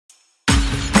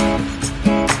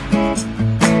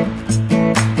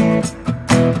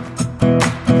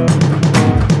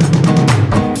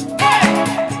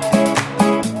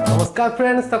नमस्कार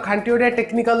फ्रेंड्स। तो खांटी ओडिया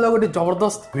टेक्निकल गोटे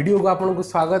जबरदस्त वीडियो को आपको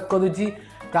स्वागत करुच्ची।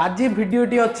 तो आज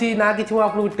वीडियोटी अच्छी ना कि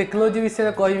आपको टेक्नोलोजी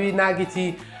विषय कहबी ना कि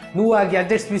नुआ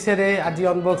गैजेट्स विषय आज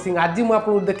अनबॉक्सिंग। आज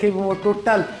मुझे देखी मो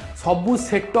टोटाल सबू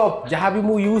सेटअप जहाँ भी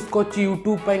मुझे यूज कर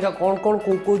यूट्यूब कौन कौन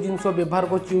कौ जिन व्यवहार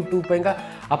कर यूट्यूब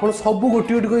आप सब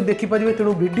गोटे गोटे को देखिपारे।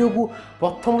 तेणु वीडियो को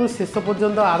प्रथम शेष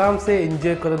पर्यंत आराम से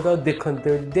एंजॉय कर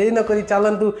देखते देरी नक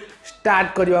चलतु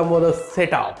स्टार्ट करवा मोर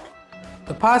सेटअप।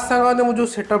 तो फास्ट सांग मुझे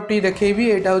सेटअप टी देखेबी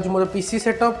यहाँ हूँ मोर पीसी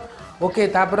सेटअप। ओके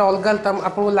तापर अलग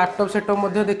आपको लैपटॉप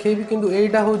सेटअप देखेबी किंतु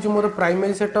यहाँ हूँ मोर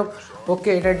प्राइमरी सेटअप।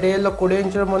 ओके यहाँ डेल 20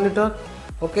 इंच मॉनिटर।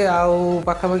 ओके आउ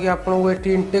पाखापाखि आपको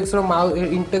ये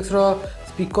इंटेक्स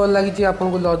स्पीकर लगी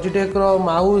आपको लॉजिटेक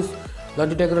माउस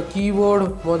लॉजिटेक कीबोर्ड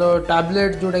मोर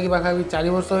टैबलेट जोटा कि पाखापाखि 4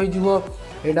 वर्ष हो।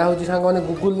 यहाँ हूँ सांग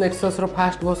गूगल नेक्सस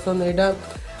फास्ट वर्सन यहाँ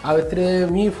आउ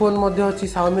मी फोन अच्छी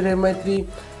Xiaomi Mi 3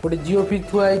 गोटे जिओ फिट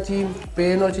थुआई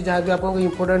पेन अच्छी जहाँ भी आपको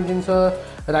इंपोर्टेंट जिनस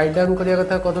राइट डाउन करने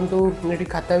कथा करूँ। ये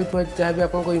खाता भी थुआई जहाँ भी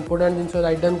आपको इंपोर्टेंट जिनस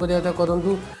राइट डाउन करने कथा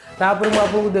करूँ। तापर मुझे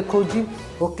आपको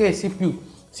देखा ओके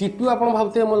सीपीयू आप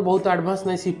भावते मोर बहुत एडवांस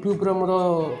ना सीपीयू पूरा मोर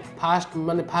फास्ट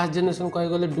माने फास्ट जनरेशन कह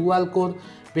गले डुआल कोर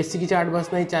बेसी किसी एडवांस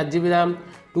ना 4 GB RAM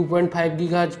 2.5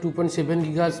 GHz 2.7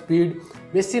 GHz speed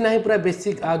बेसी ना पूरा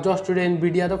basic just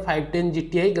Nvidia 510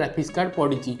 GTI graphics card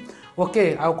पड़ी। ओके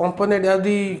आउ कंपोनेंट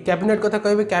यदि कैबिनेट कथा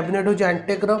कहे कैबिनेट हूँ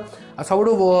एंटेक सब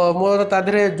मोर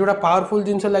तादे जोड़ा पावरफुल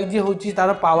जिन लगी हूँ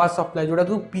तार पावर सप्लाई जोड़ा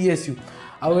कि PSU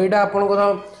आउ यहाँ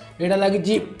आपंकर यहाँ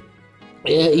लगी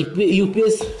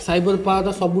यूपीएस साइबर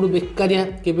पावर सब बेकारिया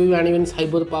केवे भी आने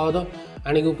cyber power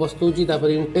आनिक पस्तौची।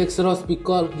 Intex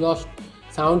speaker just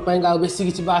sound पाई आ बेसी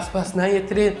किसी बास बास ना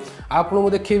ये आपको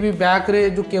देखेबी बैक रे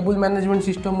जो केबल मैनेजमेंट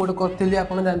सिस्टम गोटे करी आप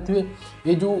जानते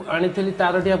ये जो आनी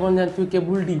तारटी आप जानते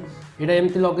केबल टी यहाँ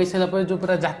एमती लगे सारापर जो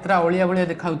पूरा यात्रा अलिया भाया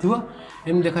देखा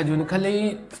एम देखा खाली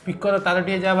स्पीकर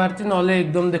तारटी जहाँ बाहर ना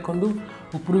एकदम देखूँ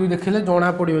ऊपर भी देखले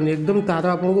जना पड़ोनी एकदम तार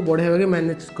आपको बढ़िया भागे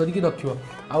मैनेज करके रखियो।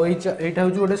 आउ यहाँ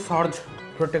हूँ गोटे सर्ज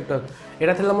प्रोटेक्टर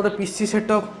यहाँ था मोर पीसी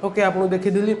सेटअप। ओके आपको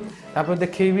देखीदी तापर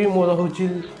देखेबी मोर हूँ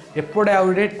एपटे आउ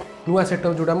गोटे नुआ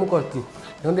सेटअप जोटा मुझे करती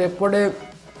एपटे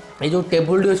ये जो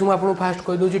टेबुल टी अच्छी मुझे फास्ट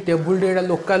कहीदे टेबुल टी यहाँ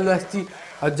लोकाल आसी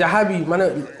जहाँ भी माने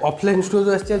ऑफलाइन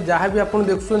स्टोर आसी जहाँ भी आप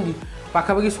देखुं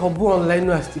पाखापाखि सब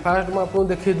ऑनलाइन आसी। फास्ट मुझे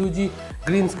देखे दूसरी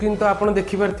ग्रीन स्क्रीन तो आप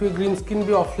देखिपारे ग्रीन स्क्रीन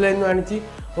भी ऑफलाइन आनी।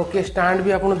 ओके स्टैंड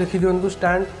भी आप देखी दिंतु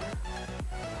स्टैंड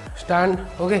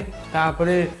ओके तापर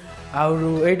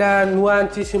यहाँ नुआ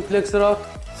आनी सिम्प्लेक्स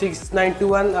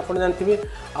 691 आप जानते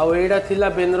आउ यहाँ थिला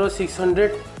बेनरो 600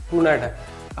 पुनाटा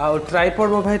आउ ट्राइपॉड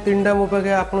मो भाई 3टा मो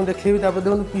पाखे आप देखेबी।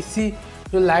 देखो पीसी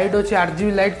जो लाइट अच्छे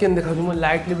RGB लाइट के देखा मुझे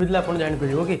लाइट लिभे आप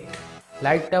जापर। ओके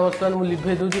लाइटा बर्तमान मुझे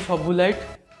लिभे दूसरी सबू लाइट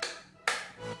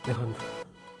देखो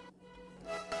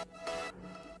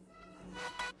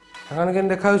सारे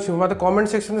देखा मत कमेंट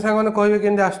सेक्शन में सांग कहे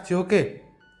केमती आसुची। ओके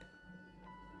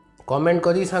कमेंट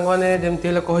करी सांग मैंने जमती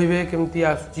कहे केमती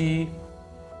आसुची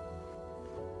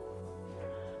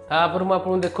तापर मुझे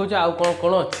आपको देखा आउ कौन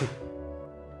कौन अच्छी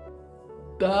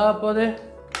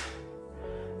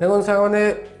देखो सांग मैंने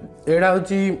यहाँ हूँ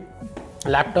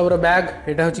लैपटॉप बैग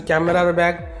यहाँ हूँ कैमेरार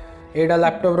बैग यहाँ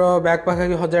लैपटॉप बैग पाखे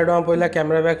 1000 टଙ୍କା पड़ा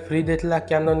कैमेरा बैग फ्री देता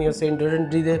कैनन ईयर से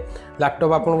इंटरनेट दे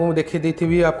लैपटॉप आपको देखी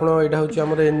देती आप यहाँ हूँ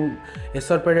आम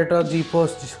Acer predator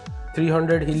GeForce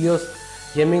 300 Helios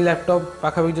gaming laptop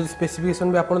पाखापाखि जो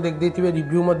स्पेसिफिकेशन भी आप देखते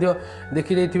रिव्यू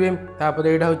देखी देते।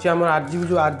 यहाँ हूँ आम RGB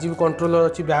जो RGB कंट्रोलर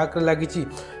अच्छी बैक लगी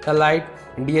लाइट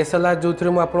DSLR जो थी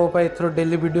मुझे एथर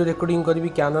डेली वीडियो रिकॉर्डिंग करी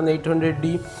cannon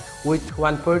 800D with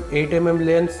 1.8 mm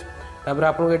lens तापर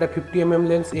आपको यहाँ 50 mm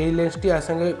लेंस यही लेंस टी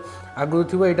आसांगे आगु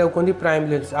थी यहाँ कहते प्राइम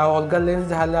लेंस आ अलग लेंस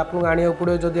जहाँ आपको आने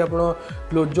पड़े जब आप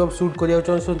क्लोजअप शूट करा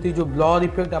चाहते जो ब्लर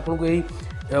इफेक्ट आपको यही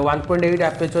 1.8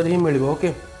 एपेचर ही मिले।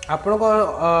 ओके आपण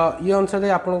ये अनुसार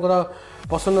आपंकर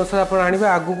पसंद अनुसार आप आने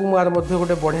आगू मार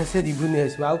गोटे बढ़िया से रिव्यू नहीं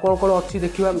आस कौन कौन अच्छी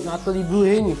देखा ना तो रिव्यू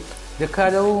है देखा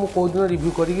जाऊ मुझे कौ दिन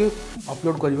रिव्यू करके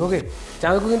अपलोड करी। ओके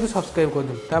चैनल को किंतु सब्सक्राइब कर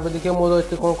दूँ तापर देखिए मोर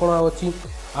ये कौन कौन अच्छी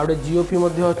आ गए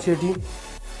GOP अच्छी ये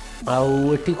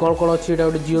आउ कौन कौन अच्छी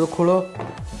गोटे जिओ खोल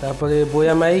तापर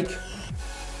बोया माइक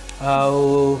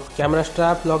आउ कैमेरा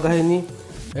स्ट्राप लगाइनी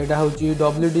यहाँ हूँ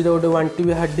WD गोटे 1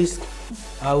 TB हार्ड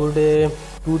डिस्क आउ गोटे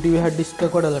 2 TB hard disk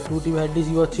कौटा 2 TB hard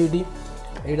disk अच्छी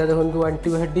यहाँ देखो 1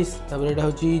 TB हार्ड डिस्क तापर यहाँ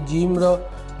हूँ जिम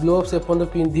ग्लोव्स एपर्त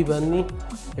पिंधि पारनी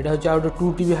यहाँ हूँ आउ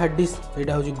 2 TB हार्ड डिस्क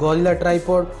यहाँ हूँ गोरिल्ला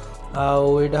ट्राइपॉड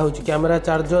आउ यहाँ हूँ कैमेरा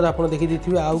चार्जर आप देखी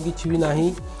देते आउ कि भी ना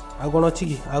आउ कौन अच्छी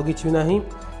कि आउ कि भी ना।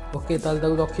 ओके ताल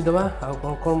रखीदे आउ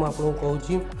कौन कौन मुझे आपको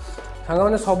कहूँ सांग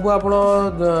मैंने सब आप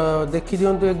देखी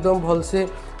दिंतु एकदम भलसे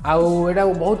आउटा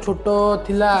बहुत छोट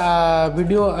थिला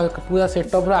वीडियो पूरा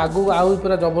सेटअप आगू आउ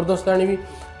पूरा जबरदस्त आनी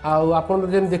आपन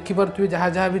जेन देखि परथुवे जहाँ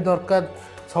जहाँ भी दरकार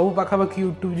सब पाखापाखि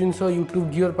यूट्यूब जिनस यूट्यूब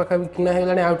गियर पाखापाखि किना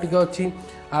होगा आउ टे अच्छी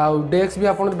डेस्क भी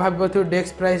आप भावी पारे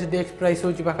डेस्क प्राइस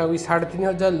होची पाखापाखि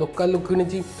 3500 लोकाल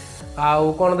किणी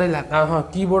आउ कौन रहा हाँ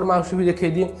कीबोर्ड माउस भी देखा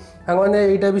दिए मैंने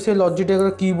यहाँ भी से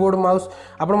लॉजिटेक कीबोर्ड माउस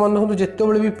आप मन रखते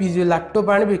जिते भी लैपटॉप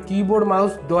आने कीबोर्ड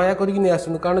माउस दया करके नहीं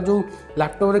आसुन कारण जो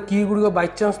लैपटॉप की गुड़िक बाई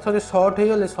चान्स थे सर्ट हो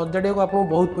गले सजाड़ा को आपको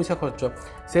बहुत पैसा खर्च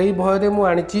से ही भय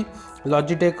मुझे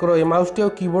लॉजिटेक ए माउस टी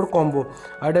कीबोर्ड कॉम्बो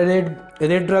आटे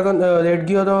रेड ड्रैगन रेड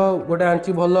गियर गोटे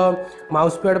आनी भल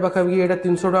माउस पैड पाखापाखि ये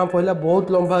 300 टका पड़ा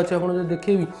बहुत लंबा अच्छे आप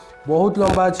देखेबी बहुत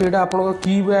लंबा अच्छे यहाँ आप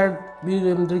कीबोर्ड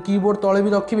भी कीबोर्ड तले भी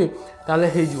रखिए ताले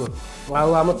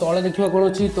आम तले देखा कौन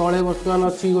अच्छी तले बर्तमान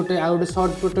अच्छी गोटे आ गए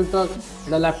सर्ट प्रोटेक्टर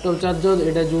यहाँ लैपटॉप चार्जर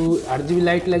यहाँ जो 8GB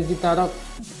लाइट लगी तार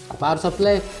पावर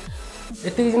सप्लाई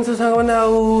एत जिन सांग मैंने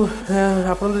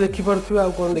आप देखिपे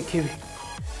आउ कौन देखी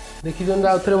देखी दिखाते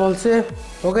आउ थे भलसे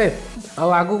ओके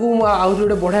आगू को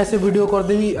गोटे बढ़िया से वीडियो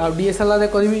करदेवी आ DSLR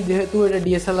करी जेहेतु ये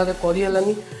DSLR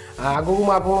करनी आगू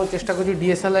को आपको चेष्टा करी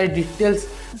DSLR डिटेल्स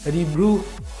रिव्यू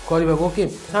करने ओके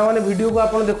साग मैंने वीडियो को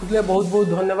आप देखुले बहुत बहुत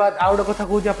धन्यवाद आ गए कथा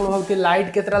कहूँ आप भावते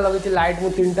लाइट केतटा लगे लाइट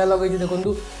मुझे 3टा लगे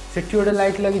देखो से गोटे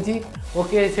लाइट लगी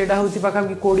ओके से हूँ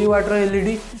पाखापाखि 20 वाटर LED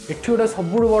एटी गोटे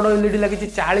सब बड़ LED लगी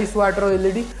 40 वाटर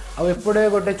LED आउटे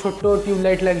गोटे छोट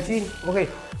ट्यूबलाइट लगी ओके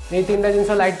ये 3टा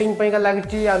जिन लाइटिंग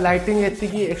लगी लाइटिंग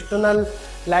एति एक्सटर्नाल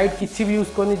लाइट किसी भी यूज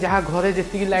करनी जहाँ घरे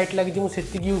जी लाइट लगी मुझे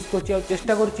यूज कर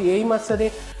चेष्टा कर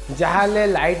जहाँ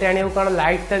लाइट आने कारण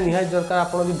लाइटा निहाय दरकार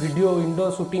आप वीडियो विंडो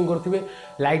शूटिंग करेंगे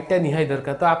लाइटा निहाय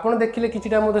दरकार तो आप देखिले किसी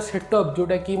मतलब सेटअप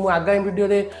जोटा कि मुझे आगामी वीडियो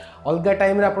अलग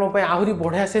टाइम आहरी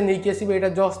बढ़िया से नहीं आसबे यहाँ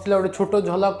जस्ट गोटे छोट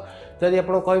झलक जदि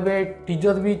आप कहे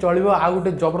टीजर भी चलो आ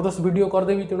गए जबरदस्त वीडियो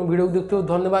करदेवी तेणु वीडियो देखते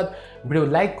धन्यवाद वीडियो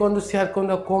लाइक करूँ शेयर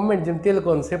करूँ कमेंट जमी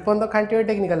करूँ से पर्यटन खांटी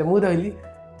टेक्निकाल मुझे रही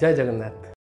जय जगन्नाथ।